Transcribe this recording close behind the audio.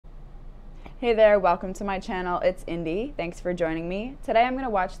Hey there, welcome to my channel. It's Indi. Thanks for joining me. Today I'm going to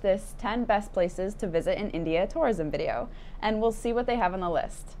watch this 10 best places to visit in India tourism video, and we'll see what they have on the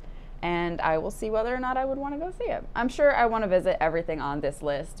list. And I will see whether or not I would want to go see it. I'm sure I want to visit everything on this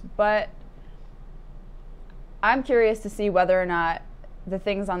list, but I'm curious to see whether or not the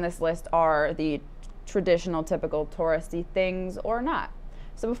things on this list are the traditional, typical touristy things or not.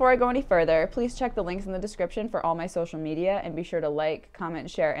 So before I go any further, please check the links in the description for all my social media and be sure to like, comment,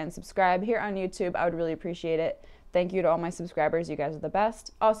 share, and subscribe here on YouTube. I would really appreciate it. Thank you to all my subscribers. You guys are the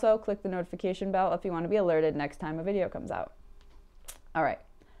best. Also, click the notification bell if you want to be alerted next time a video comes out. All right,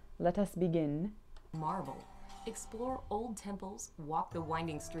 let us begin. Marvel. Explore old temples, walk the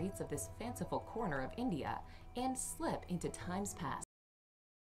winding streets of this fanciful corner of India, and slip into times past.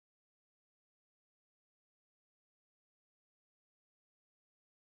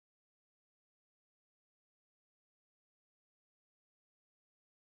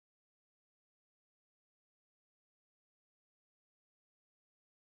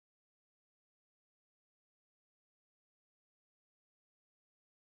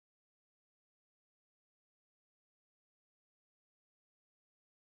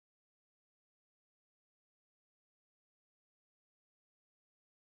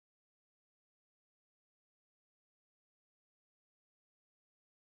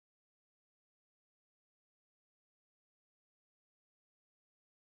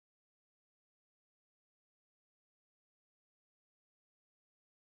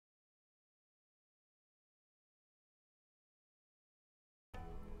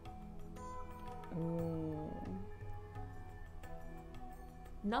 Ooh.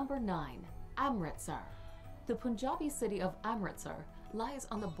 Number 9. Amritsar. The Punjabi city of Amritsar lies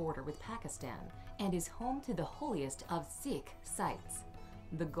on the border with Pakistan and is home to the holiest of Sikh sites.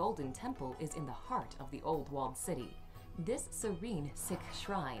 The Golden Temple is in the heart of the old walled city. This serene Sikh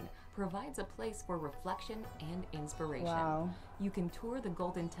shrine provides a place for reflection and inspiration. Wow. You can tour the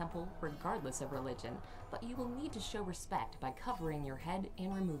Golden Temple regardless of religion, but you will need to show respect by covering your head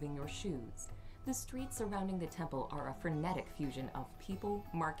and removing your shoes. The streets surrounding the temple are a frenetic fusion of people,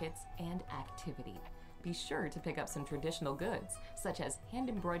 markets, and activity. Be sure to pick up some traditional goods, such as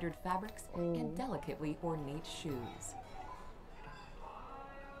hand-embroidered fabrics and delicately ornate shoes.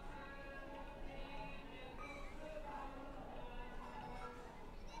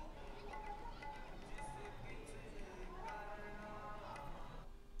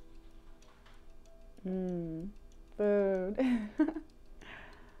 Food.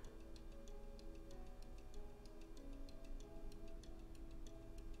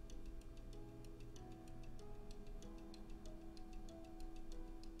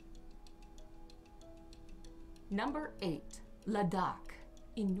 Number 8. Ladakh.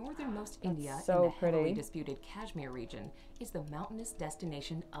 In northernmost India, so in the heavily pretty. disputed Kashmir region, is the mountainous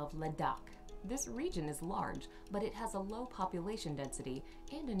destination of Ladakh. This region is large, but it has a low population density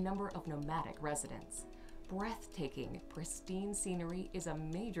and a number of nomadic residents. Breathtaking, pristine scenery is a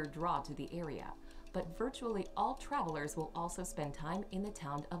major draw to the area, but virtually all travelers will also spend time in the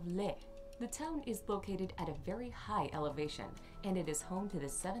town of Leh. The town is located at a very high elevation, and it is home to the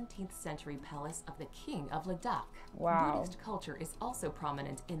 17th century palace of the King of Ladakh. Wow. Buddhist culture is also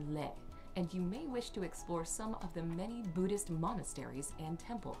prominent in Leh, and you may wish to explore some of the many Buddhist monasteries and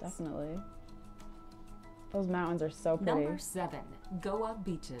temples. Definitely. Those mountains are so pretty. Number 7. Goa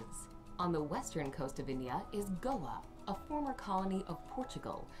beaches. On the western coast of India is Goa, a former colony of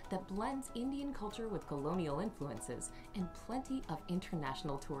Portugal that blends Indian culture with colonial influences and plenty of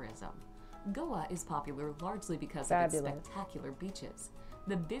international tourism. Goa is popular largely because of its spectacular beaches.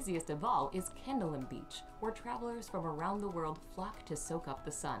 The busiest of all is Kendalum Beach, where travelers from around the world flock to soak up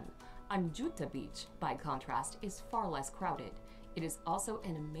the sun. Anjuta Beach, by contrast, is far less crowded. It is also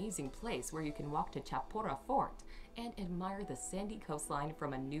an amazing place where you can walk to Chapora Fort and admire the sandy coastline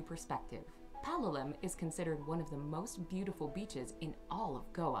from a new perspective. Palolem is considered one of the most beautiful beaches in all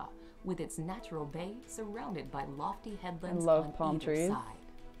of Goa, with its natural bay surrounded by lofty headlands on palm either trees. side.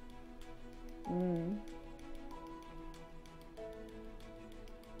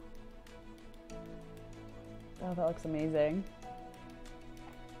 Oh, that looks amazing.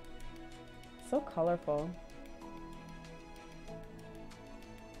 So colorful.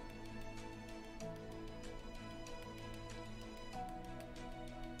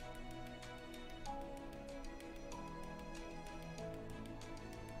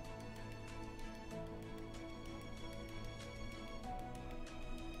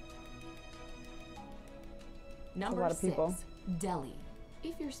 Number lot of 6. people. Delhi.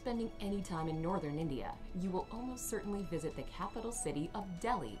 If you're spending any time in northern India, you will almost certainly visit the capital city of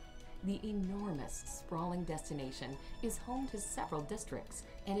Delhi. The enormous, sprawling destination is home to several districts,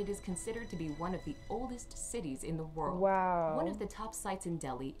 and it is considered to be one of the oldest cities in the world. Wow. One of the top sites in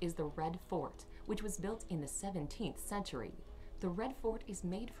Delhi is the Red Fort, which was built in the 17th century. The Red Fort is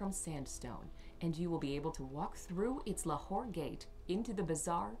made from sandstone, and you will be able to walk through its Lahore Gate, into the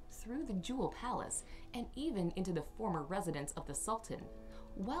bazaar, through the Jewel Palace, and even into the former residence of the Sultan.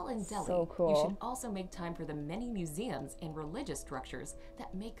 While in Delhi, So cool. you should also make time for the many museums and religious structures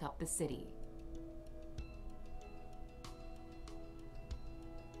that make up the city.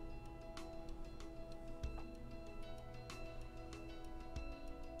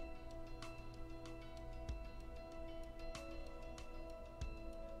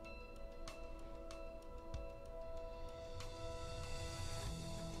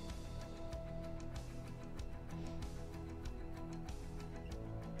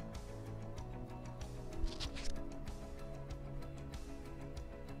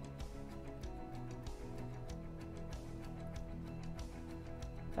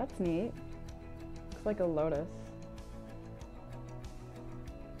 That's neat. Looks like a lotus.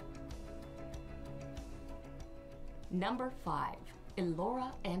 Number 5.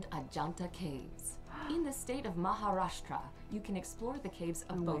 Ellora and Ajanta Caves. In the state of Maharashtra, you can explore the caves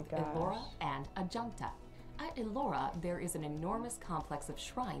of both Ellora and Ajanta. At Ellora, there is an enormous complex of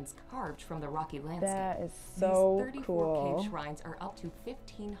shrines carved from the rocky landscape. That is so These 34 cool. cave shrines are up to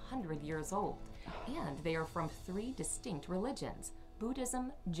 1,500 years old, and they are from 3 distinct religions: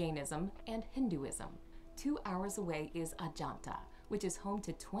 Buddhism, Jainism, and Hinduism. 2 hours away is Ajanta, which is home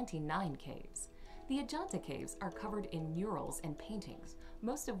to 29 caves. The Ajanta caves are covered in murals and paintings,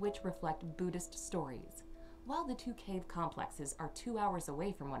 most of which reflect Buddhist stories. While the 2 cave complexes are 2 hours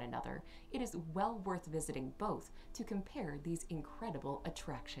away from one another, it is well worth visiting both to compare these incredible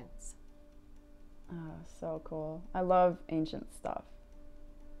attractions. Oh, so cool. I love ancient stuff.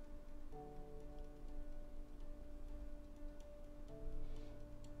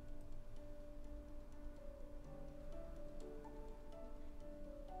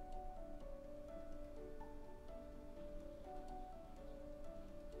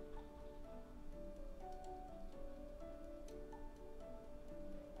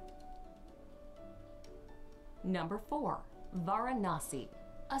 Number 4. Varanasi.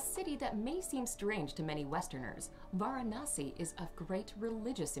 A city that may seem strange to many Westerners, Varanasi is of great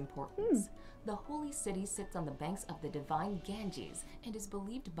religious importance. The holy city sits on the banks of the divine Ganges and is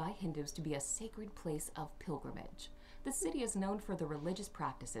believed by Hindus to be a sacred place of pilgrimage. The city is known for the religious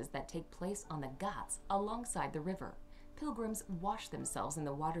practices that take place on the Ghats alongside the river. Pilgrims wash themselves in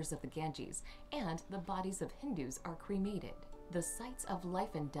the waters of the Ganges, and the bodies of Hindus are cremated. The sights of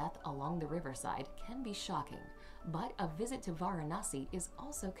life and death along the riverside can be shocking, but a visit to Varanasi is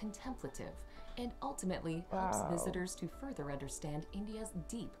also contemplative and ultimately helps visitors to further understand India's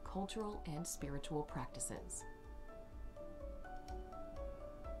deep cultural and spiritual practices.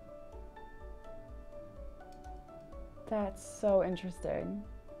 That's so interesting.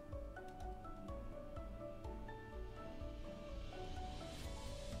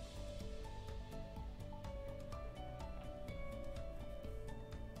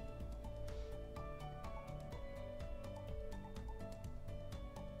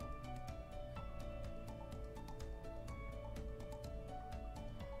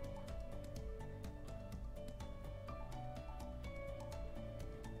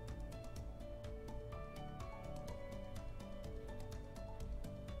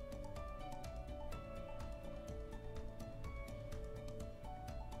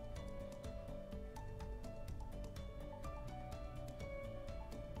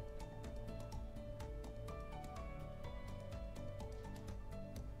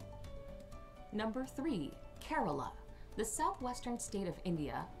 Number 3. Kerala. The southwestern state of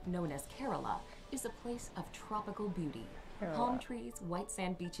India, known as Kerala, is a place of tropical beauty. Palm trees, white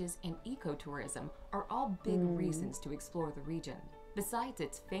sand beaches, and ecotourism are all big reasons to explore the region. Besides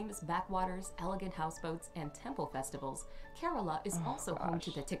its famous backwaters, elegant houseboats, and temple festivals, Kerala is also home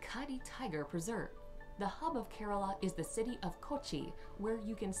to the Tekadi Tiger Preserve. The hub of Kerala is the city of Kochi, where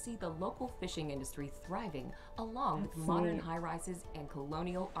you can see the local fishing industry thriving along with modern high-rises and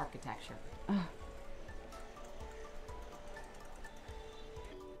colonial architecture.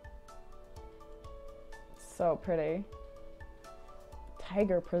 So pretty.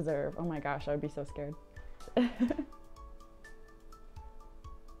 Tiger preserve. Oh my gosh, I would be so scared.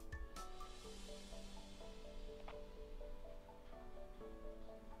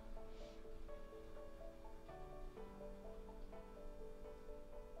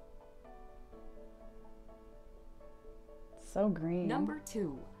 So green. Number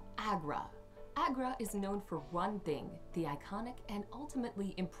 2. Agra. Agra is known for one thing, the iconic and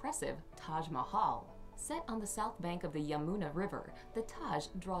ultimately impressive Taj Mahal. Set on the south bank of the Yamuna River, the Taj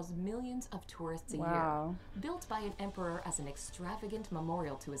draws millions of tourists a Wow. year. Built by an emperor as an extravagant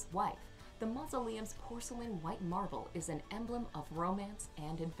memorial to his wife, the mausoleum's porcelain white marble is an emblem of romance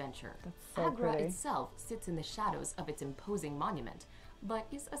and adventure. That's so Agra pretty. itself sits in the shadows of its imposing monument, but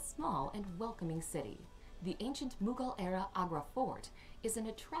is a small and welcoming city. The ancient Mughal-era Agra Fort is an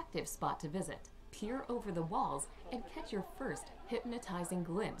attractive spot to visit. Peer over the walls and catch your first hypnotizing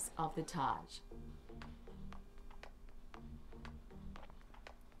glimpse of the Taj.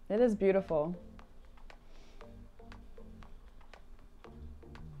 It is beautiful.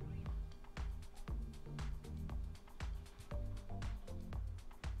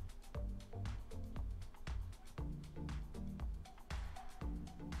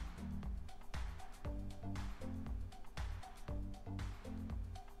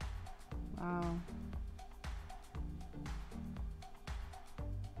 Wow.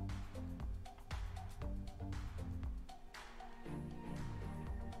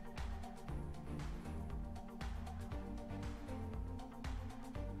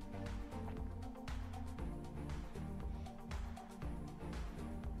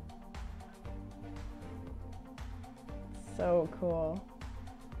 So cool.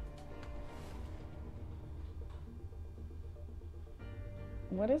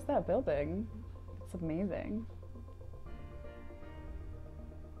 What is that building? It's amazing.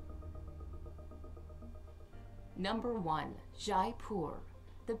 Number 1. Jaipur.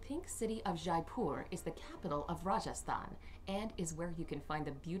 The pink city of Jaipur is the capital of Rajasthan and is where you can find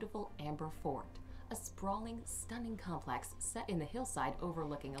the beautiful Amber Fort, a sprawling, stunning complex set in the hillside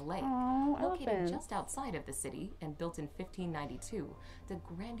overlooking a lake. Oh, Located elephants. just outside of the city and built in 1592, the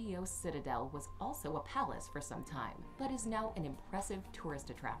grandiose citadel was also a palace for some time, but is now an impressive tourist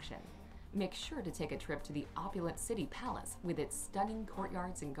attraction. Make sure to take a trip to the opulent city palace with its stunning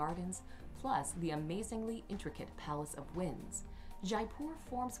courtyards and gardens, plus the amazingly intricate Palace of Winds. Jaipur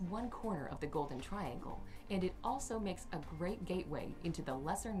forms one corner of the Golden Triangle, and it also makes a great gateway into the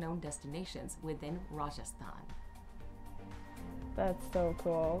lesser-known destinations within Rajasthan. That's so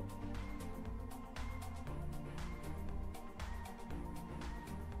cool.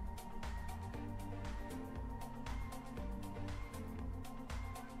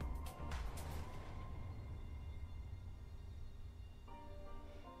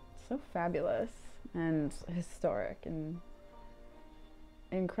 So fabulous and historic and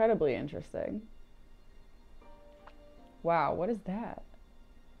incredibly interesting. Wow, what is that?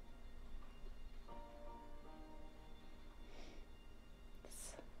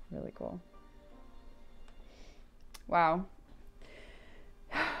 It's really cool. Wow.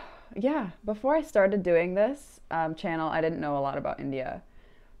 Yeah, before I started doing this channel, I didn't know a lot about India.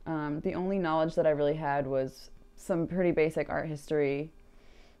 The only knowledge that I really had was some pretty basic art history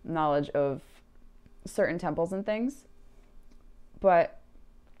knowledge of certain temples and things. But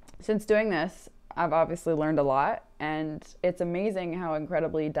since doing this, I've obviously learned a lot, and it's amazing how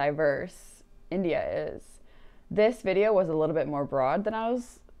incredibly diverse India is. This video was a little bit more broad than I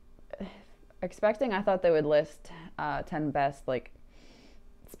was expecting. I thought they would list 10 best like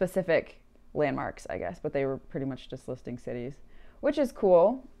specific landmarks, I guess, but they were pretty much just listing cities, which is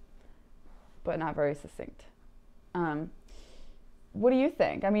cool, but not very succinct. What do you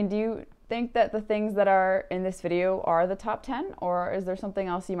think? I mean, do you think that the things that are in this video are the top 10, or is there something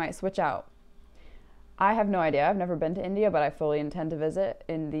else you might switch out? I have no idea. I've never been to India, but I fully intend to visit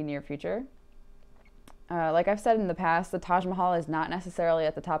in the near future. Like I've said in the past, the Taj Mahal is not necessarily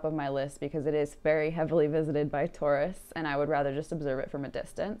at the top of my list because it is very heavily visited by tourists, and I would rather just observe it from a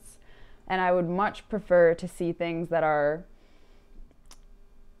distance. And I would much prefer to see things that are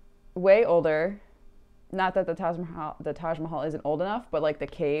way older. Not that the Taj Mahal isn't old enough, but like the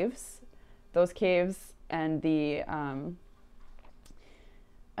caves, those caves, and the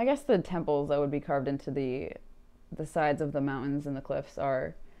I guess the temples that would be carved into the sides of the mountains and the cliffs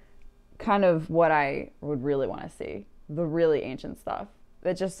are kind of what I would really want to see. The really ancient stuff.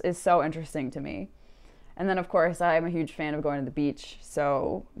 It just is so interesting to me. And then of course I'm a huge fan of going to the beach,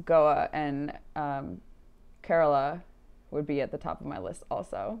 so Goa and Kerala would be at the top of my list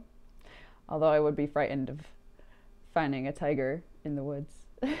also. Although I would be frightened of finding a tiger in the woods.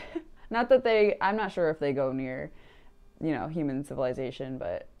 Not that I'm not sure if they go near, you know, human civilization,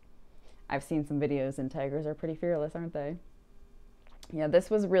 but I've seen some videos and tigers are pretty fearless, aren't they? Yeah, this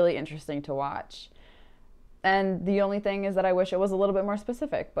was really interesting to watch. And the only thing is that I wish it was a little bit more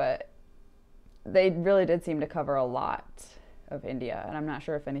specific, but they really did seem to cover a lot of India, and I'm not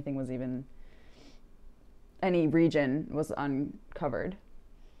sure if anything was even, any region was uncovered.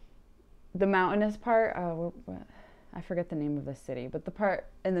 the mountainous part, I forget the name of the city, but the part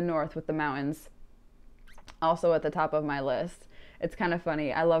in the north with the mountains, also at the top of my list. It's kind of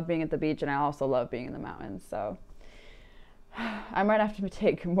funny. I love being at the beach, and I also love being in the mountains. So I might have to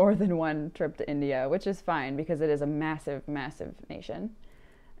take more than one trip to India, which is fine because it is a massive, massive nation.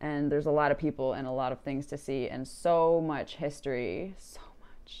 And there's a lot of people and a lot of things to see and so much history. So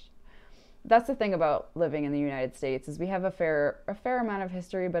much. That's the thing about living in the United States is we have a fair amount of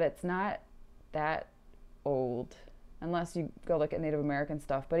history, but it's not that old unless you go look at Native American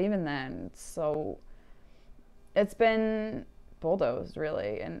stuff. But even then, it's been bulldozed,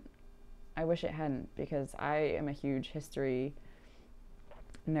 really. And I wish it hadn't because I am a huge history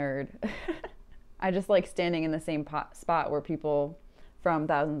nerd. I just like standing in the same spot where people from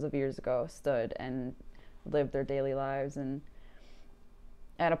thousands of years ago stood and lived their daily lives and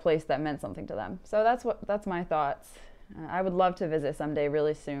at a place that meant something to them. So that's my thoughts. I would love to visit someday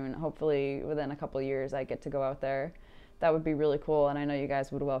really soon. Hopefully within a couple years I get to go out there. That would be really cool, and I know you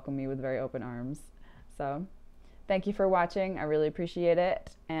guys would welcome me with very open arms. So thank you for watching. I really appreciate it,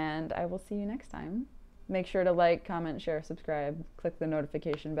 and I will see you next time. Make sure to like, comment, share, subscribe, click the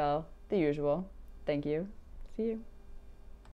notification bell, the usual. Thank you. See you.